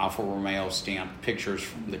original Alfa Romeo stamped pictures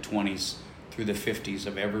from the 20s through the 50s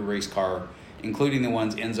of every race car, including the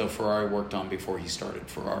ones Enzo Ferrari worked on before he started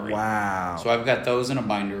Ferrari. Wow. So I've got those in a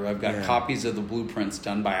binder. I've got copies of the blueprints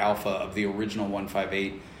done by Alfa of the original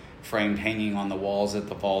 158 framed, hanging on the walls at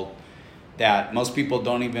the vault, that most people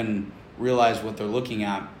don't even realize what they're looking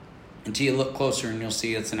at until you look closer, and you'll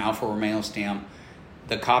see it's an Alfa Romeo stamp.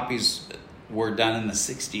 The copies were done in the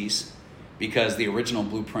 60s because the original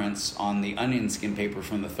blueprints on the onion skin paper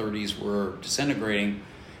from the 30s were disintegrating.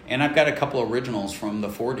 And I've got a couple originals from the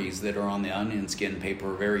 40s that are on the onion skin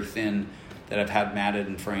paper, very thin, that I've had matted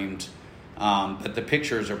and framed. But the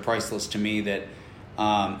pictures are priceless to me. That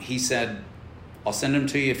he said, I'll send them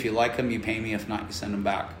to you. If you like them, you pay me. If not, you send them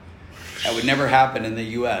back. That would never happen in the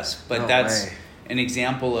U.S., but that's an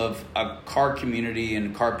example of a car community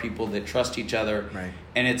and car people that trust each other. Right.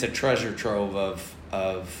 And it's a treasure trove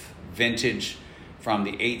of vintage, from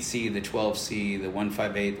the 8C, the 12C, the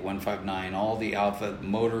 158, the 159, all the Alfa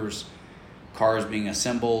Motors cars being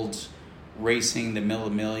assembled, racing the Mille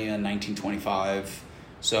Miglia in 1925.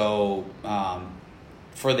 So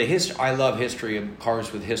for the history, I love history of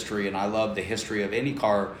cars with history, and I love the history of any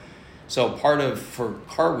car. So for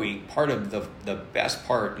Car Week, part of the best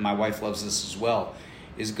part, and my wife loves this as well,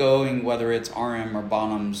 is going, whether it's RM or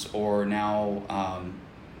Bonhams or now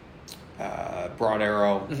Broad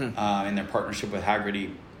Arrow in their partnership with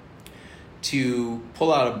Hagerty to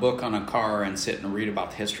pull out a book on a car and sit and read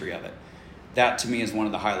about the history of it. That to me is one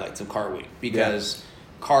of the highlights of Car Week, because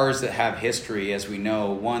cars that have history, as we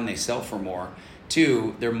know, one, they sell for more.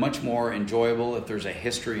 Two, they're much more enjoyable if there's a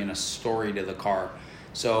history and a story to the car.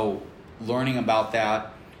 So learning about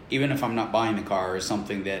that, even if I'm not buying the car, is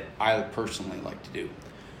something that I personally like to do.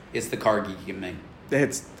 It's the car geek in me.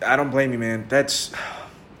 I don't blame you, man. That's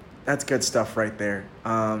good stuff right there.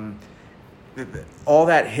 All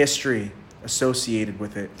that history associated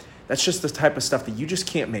with it, that's just the type of stuff that you just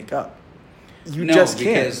can't make up. You just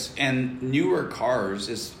can't. And newer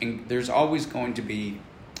cars, there's always going to be,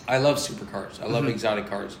 I love supercars. I love exotic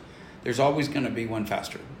cars. There's always going to be one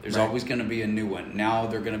faster. There's always going to be a new one. Now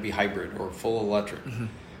they're going to be hybrid or full electric.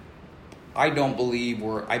 I believe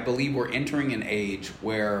we're entering an age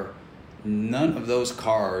where none of those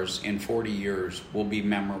cars in 40 years will be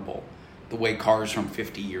memorable the way cars from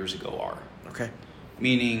 50 years ago are. Okay.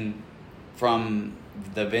 Meaning from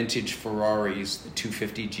the vintage Ferraris, the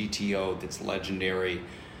 250 GTO that's legendary,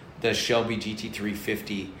 the Shelby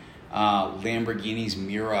GT350, Lamborghini's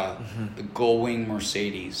Miura, the Gullwing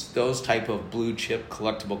Mercedes, those type of blue chip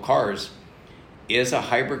collectible cars. Is a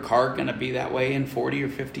hybrid car going to be that way in 40 or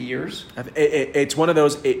 50 years? It's one of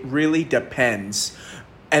those, it really depends.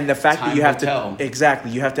 And the fact that you have to,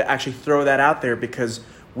 exactly, you have to actually throw that out there, because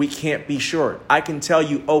we can't be sure. I can tell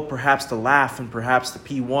you, perhaps the Laugh and perhaps the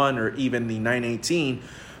P1 or even the 918,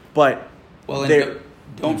 but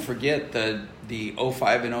don't forget the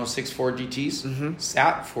 05 and 06 Ford GTs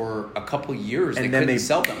sat for a couple years. And they couldn't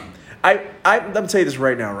sell them. I'm going to tell you this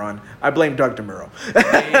right now, Ron. I blame Doug DeMuro.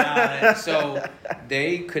 So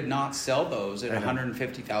they could not sell those at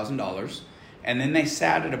 $150,000. And then they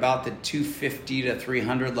sat at about the 250 to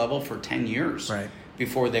 300 level for 10 years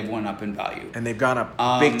before they went up in value. And they've gone up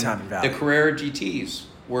big time in value. The Carrera GTs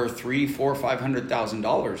were $300,000, $400,000,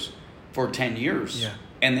 $500,000 for 10 years. Yeah.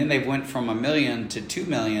 And then they went from $1 million to $2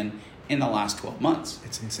 million in the last 12 months.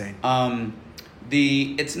 It's insane.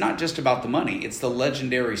 It's not just about the money. It's the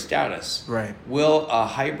legendary status. Right. Will a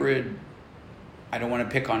hybrid, I don't want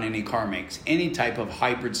to pick on any car makes, any type of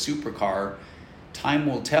hybrid supercar, time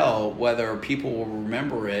will tell whether people will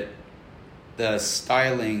remember it, the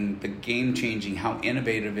styling, the game-changing, how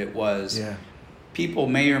innovative it was. Yeah. People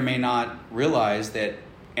may or may not realize that,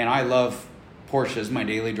 and I love Porsches. My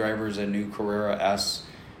daily driver is a new Carrera S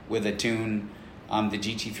with a tune. The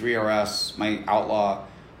GT3 RS, my Outlaw.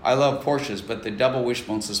 I love Porsches, but the double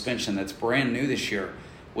wishbone suspension that's brand new this year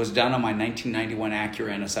was done on my 1991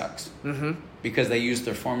 Acura NSX. Because they used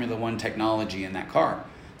their Formula One technology in that car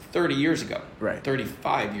 30 years ago. Right.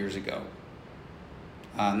 35 years ago.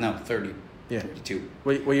 30. Yeah. 32.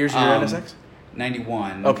 What year's your NSX?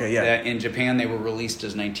 91. Okay, yeah. In Japan, they were released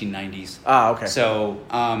as 1990s. Okay. So,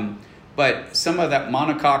 but some of that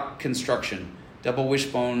monocoque construction, double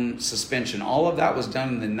wishbone suspension, all of that was done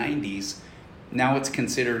in the 90s. Now it's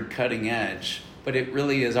considered cutting edge, but it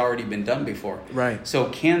really has already been done before. Right. So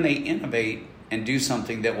can they innovate and do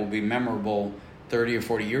something that will be memorable 30 or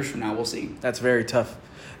 40 years from now? We'll see. That's very tough.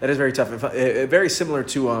 That is very tough. Very similar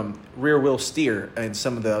to rear wheel steer in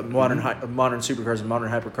some of the modern supercars and modern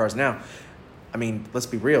hypercars now. I mean, let's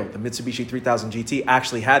be real. The Mitsubishi 3000 GT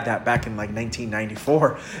actually had that back in like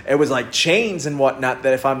 1994. It was like chains and whatnot,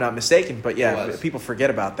 that if I'm not mistaken. But yeah, people forget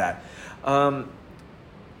about that.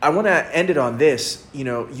 I want to end it on this.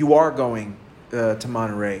 You are going to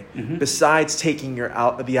Monterey. Besides taking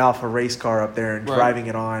the Alfa race car up there and driving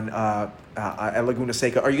it on at Laguna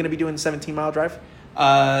Seca, are you going to be doing the 17-mile drive?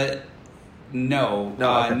 No,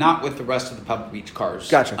 okay. Not with the rest of the Pebble Beach cars.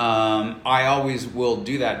 Gotcha. I always will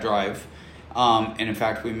do that drive. And in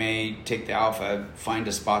fact, we may take the Alfa, find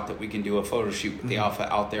a spot that we can do a photo shoot with the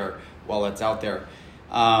Alfa out there while it's out there.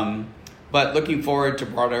 But looking forward to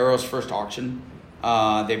Broad Arrow's first auction.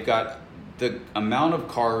 They've got the amount of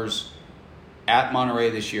cars at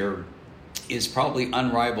Monterey this year is probably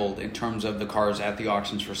unrivaled in terms of the cars at the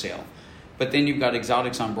auctions for sale. But then you've got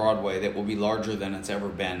exotics on Broadway that will be larger than it's ever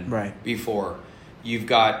been before. You've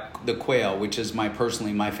got the Quail, which is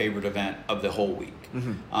personally my favorite event of the whole week.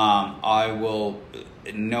 I will,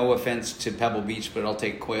 no offense to Pebble Beach, but I'll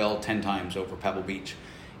take Quail 10 times over Pebble Beach.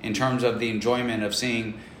 In terms of the enjoyment of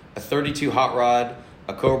seeing a 32 Hot Rod,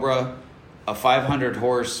 a Cobra, a 500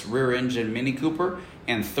 horse rear engine Mini Cooper,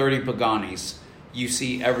 and 30 Paganis. You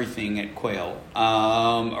see everything at Quail.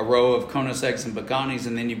 A row of Koenigseggs and Paganis,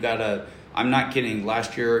 and then you've got I'm not kidding,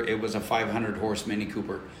 last year it was a 500 horse Mini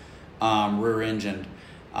Cooper rear engined.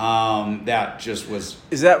 That just was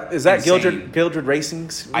Is that insane. Gildred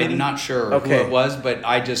Racing's? I'm not sure Okay. who it was, but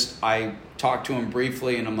I talked to him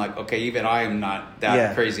briefly, and I'm like, okay, even I am not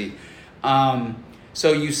that crazy.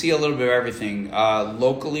 So you see a little bit of everything.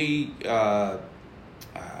 Locally,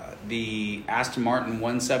 the Aston Martin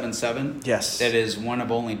 177, Yes. that is one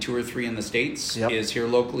of only 2 or 3 in the States, Yep. is here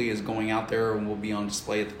locally, is going out there and will be on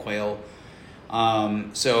display at the Quail.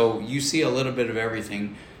 So you see a little bit of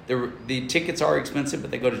everything. The tickets are expensive,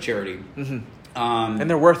 but they go to charity. Mm-hmm. And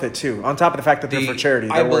they're worth it too. On top of the fact that they're for charity,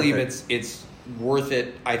 I believe it's worth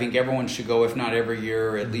it. I think everyone should go, if not every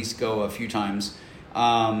year, at least go a few times.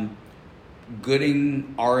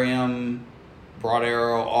 Gooding, RM, Broad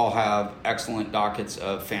Arrow all have excellent dockets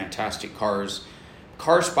of fantastic cars.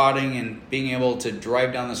 Car spotting and being able to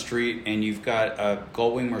drive down the street and you've got a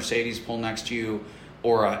Gullwing Mercedes pull next to you,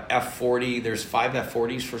 or a F40. There's 5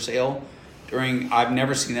 F40s for sale. I've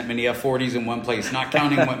never seen that many F40s in one place, not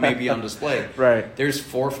counting what may be on display. Right. There's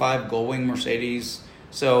 4 or 5 Gullwing Mercedes.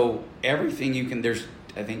 So everything you can, there's,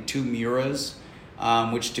 I think, 2 Miuras,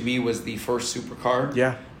 which to me was the first supercar.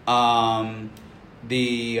 Yeah.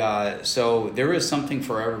 So there is something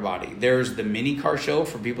for everybody. There's the mini car show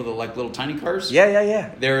for people that like little tiny cars.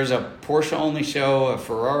 Yeah. There's a Porsche only show, a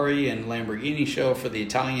Ferrari and Lamborghini show for the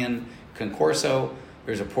Italian Concorso.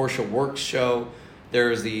 There's a Porsche Works show.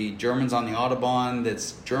 There's the Germans on the Autobahn,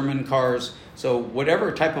 that's German cars. So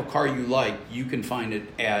whatever type of car you like, you can find it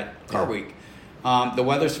at Car Week. The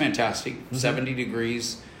weather's fantastic, 70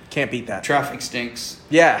 degrees. Can't beat that. Traffic stinks.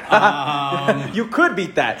 Yeah. You could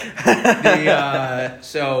beat that.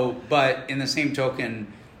 But in the same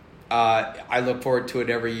token, I look forward to it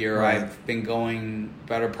every year. Right. I've been going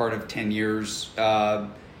better part of 10 years.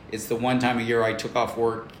 It's the one time a year I took off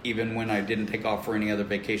work, even when I didn't take off for any other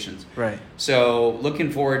vacations. Right. So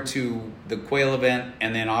looking forward to the Quail event,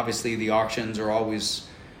 and then obviously the auctions are always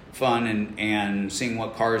fun, and seeing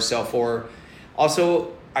what cars sell for.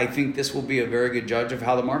 Also, I think this will be a very good judge of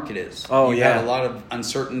how the market is. Oh, You've yeah. had a lot of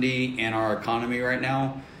uncertainty in our economy right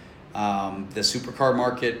now. The supercar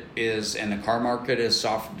market and the car market is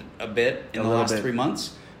softened a bit in the last 3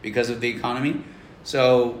 months because of the economy.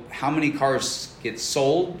 So how many cars get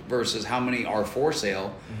sold versus how many are for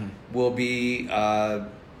sale will be kind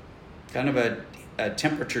of a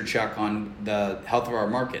temperature check on the health of our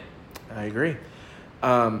market. I agree.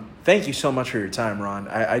 Thank you so much for your time, Ron.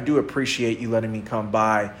 I do appreciate you letting me come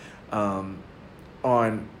by on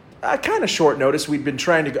a kind of short notice. We'd been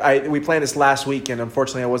trying to we planned this last week, and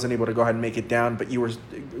unfortunately I wasn't able to go ahead and make it down, but you were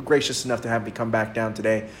gracious enough to have me come back down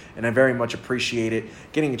today, and I very much appreciate it.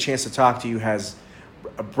 Getting a chance to talk to you has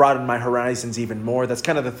broadened my horizons even more. That's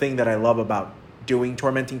kind of the thing that I love about doing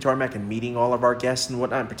Tormenting Tarmac and meeting all of our guests and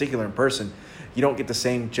whatnot, in particular in person. You don't get the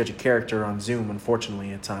same judge of character on Zoom,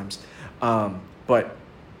 unfortunately, at times. But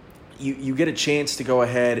you get a chance to go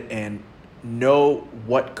ahead and know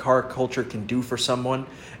what car culture can do for someone,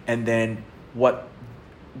 and then what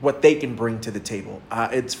they can bring to the table.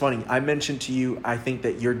 It's funny. I mentioned to you, I think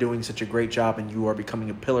that you're doing such a great job and you are becoming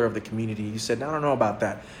a pillar of the community. You said, I don't know about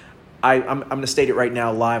that. I'm going to state it right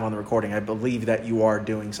now live on the recording. I believe that you are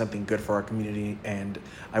doing something good for our community, and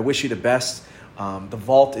I wish you the best. The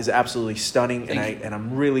vault is absolutely stunning, and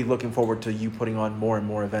I'm really looking forward to you putting on more and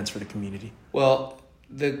more events for the community. Well,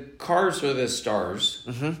 the cars are the stars,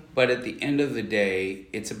 but at the end of the day,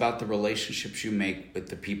 it's about the relationships you make with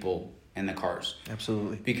the people and the cars.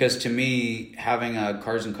 Absolutely. Because to me, having a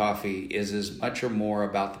Cars and Coffee is as much or more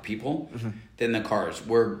about the people than the cars.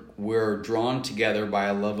 We're drawn together by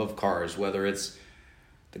a love of cars, whether it's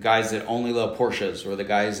the guys that only love Porsches or the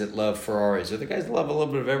guys that love Ferraris or the guys that love a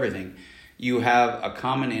little bit of everything. You have a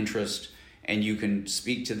common interest, and you can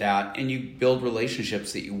speak to that, and you build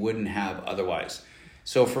relationships that you wouldn't have otherwise.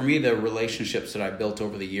 So for me, the relationships that I built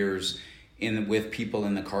over the years with people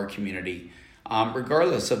in the car community,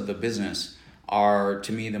 regardless of the business, are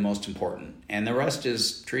to me the most important. And the rest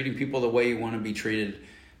is treating people the way you want to be treated,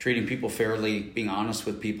 treating people fairly, being honest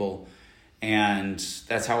with people. And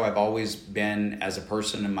that's how I've always been as a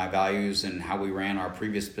person, and my values, and how we ran our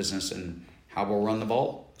previous business and how we'll run the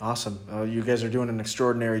vault. Awesome. You guys are doing an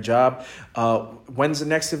extraordinary job. When's the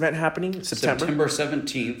next event happening? September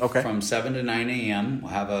 17th, okay, from 7 to 9 a.m. We'll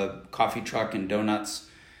have a coffee truck and donuts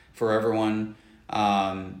for everyone.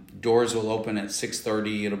 Doors will open at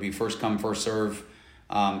 6:30. It'll be first come, first serve.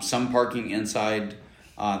 Some parking inside,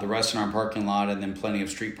 the rest in our parking lot, and then plenty of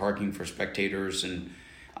street parking for spectators. And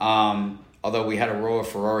although we had a row of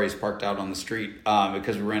Ferraris parked out on the street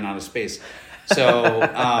because we ran out of space. So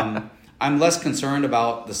I'm less concerned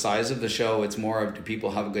about the size of the show. It's more of, do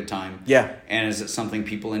people have a good time? Yeah. And is it something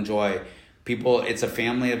people enjoy? it's a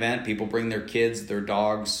family event. People bring their kids, their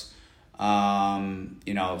dogs.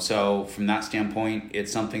 So from that standpoint,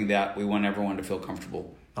 it's something that we want everyone to feel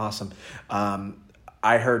comfortable. Awesome.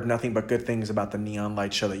 I heard nothing but good things about the Neon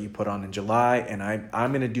Light show that you put on in July, and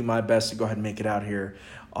I'm going to do my best to go ahead and make it out here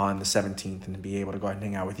on the 17th and to be able to go ahead and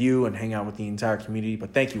hang out with you and hang out with the entire community.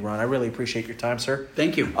 But thank you, Ron. I really appreciate your time, sir.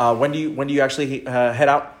 Thank you. When do you actually head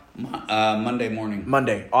out? Monday morning.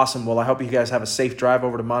 Monday. Awesome. Well, I hope you guys have a safe drive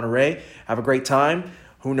over to Monterey. Have a great time.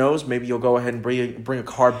 Who knows? Maybe you'll go ahead and bring a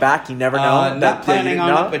car back. You never know. Not planning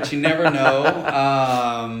on it, but you never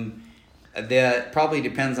know. That probably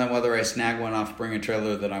depends on whether I snag one off Bring a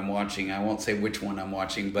Trailer that I'm watching. I won't say which one I'm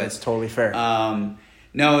watching, but that's totally fair.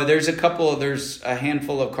 No, there's a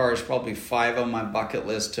handful of cars, probably 5 on my bucket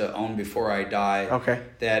list to own before I die. Okay.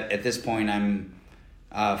 That at this point I'm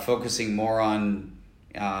focusing more on,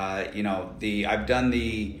 I've done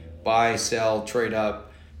the buy, sell, trade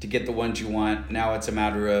up to get the ones you want. Now it's a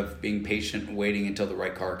matter of being patient and waiting until the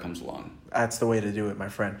right car comes along. That's the way to do it, my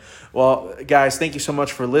friend. Well, guys, thank you so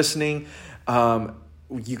much for listening.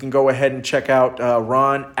 You can go ahead and check out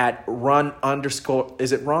Ron at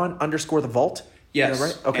is it Ron_the Vault? Yes. Is that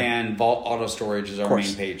right? Okay. And Vault Auto Storage is our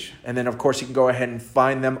main page. And then, of course, you can go ahead and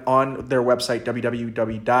find them on their website,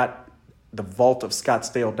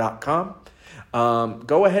 www.thevaultofscottsdale.com.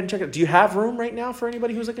 Go ahead and check it. Do you have room right now for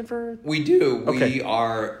anybody who's looking for? We do. Okay. We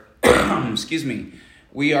are, excuse me,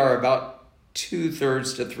 we are about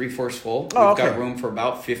 2/3 to 3/4 full. We've got room for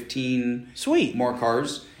about 15 more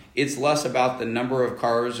cars. It's less about the number of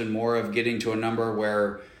cars and more of getting to a number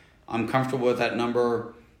where I'm comfortable with that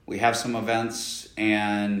number. We have some events,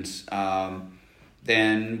 and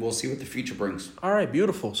then we'll see what the future brings. All right,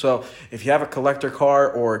 beautiful. So if you have a collector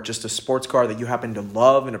car or just a sports car that you happen to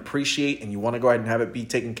love and appreciate and you want to go ahead and have it be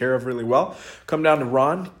taken care of really well, come down to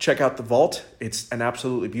Ron, check out the Vault. It's an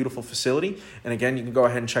absolutely beautiful facility. And again, you can go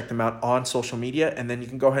ahead and check them out on social media, and then you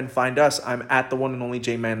can go ahead and find us. I'm at the one and only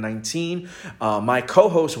JMan19. My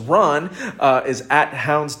co-host Ron is at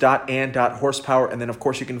hounds.and.horsepower. And then, of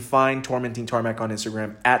course, you can find Tormenting Tarmac on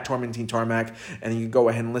Instagram at Tormenting Tarmac. And then you can go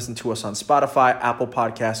ahead and listen to us on Spotify, Apple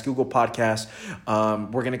Podcasts, Google Podcasts.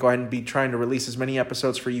 We're going to go ahead and be trying to release as many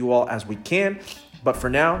episodes for you all as we can. But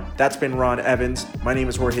for now, that's been Ron Evans. My name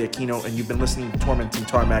is Jorge Aquino, and you've been listening to Tormenting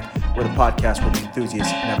Tarmac, where the podcast where the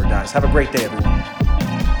enthusiast never dies. Have a great day, everyone.